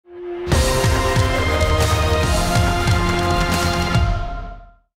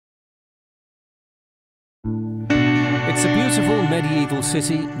beautiful medieval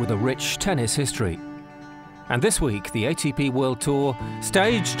city with a rich tennis history. And this week, the ATP World Tour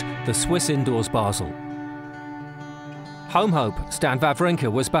staged the Swiss Indoors Basel. Home hope Stan Wawrinka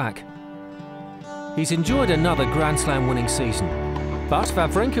was back. He's enjoyed another Grand Slam winning season, but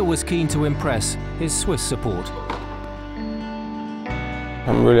Wawrinka was keen to impress his Swiss support.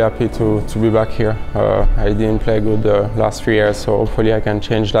 I'm really happy to be back here. I didn't play good the last 3 years, so hopefully I can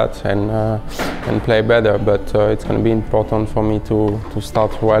change that and play better. But it's going to be important for me to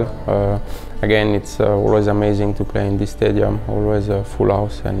start well. Again, it's always amazing to play in this stadium, always a full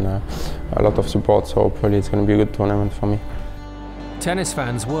house and a lot of support, so hopefully it's going to be a good tournament for me. Tennis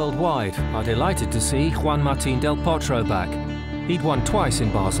fans worldwide are delighted to see Juan del Potro back. He'd won twice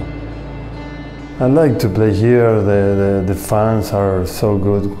in Basel. I like to play here. The fans are so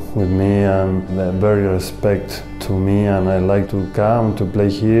good with me and they're very respect to me, and I like to come to play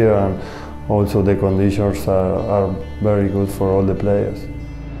here, and also the conditions are very good for all the players.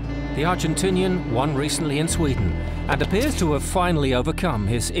 The Argentinian won recently in Sweden and appears to have finally overcome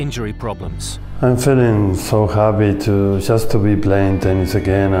his injury problems. I'm feeling so happy just to be playing tennis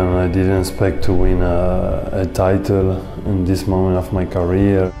again, and I didn't expect to win a title in this moment of my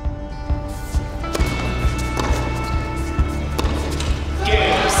career.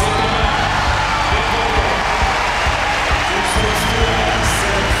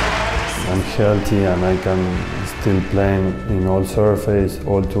 I'm healthy and I can still play in all surface,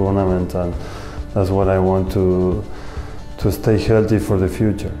 all tournaments, and that's what I want to stay healthy for the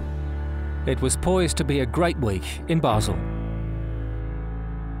future. It was poised to be a great week in Basel.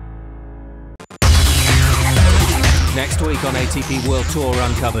 Next week on ATP World Tour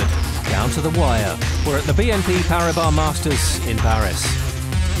Uncovered, down to the wire, we're at the BNP Paribas Masters in Paris.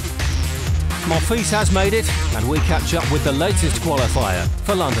 Monfils has made it, and we catch up with the latest qualifier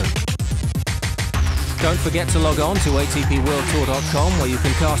for London. Don't forget to log on to atpworldtour.com, where you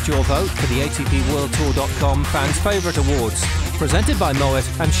can cast your vote for the atpworldtour.com Fans Favourite Awards, presented by Moet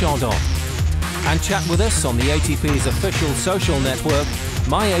and Chandon. And chat with us on the ATP's official social network,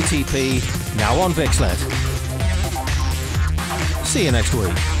 MyATP, now on Vixlet. See you next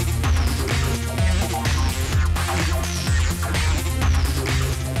week.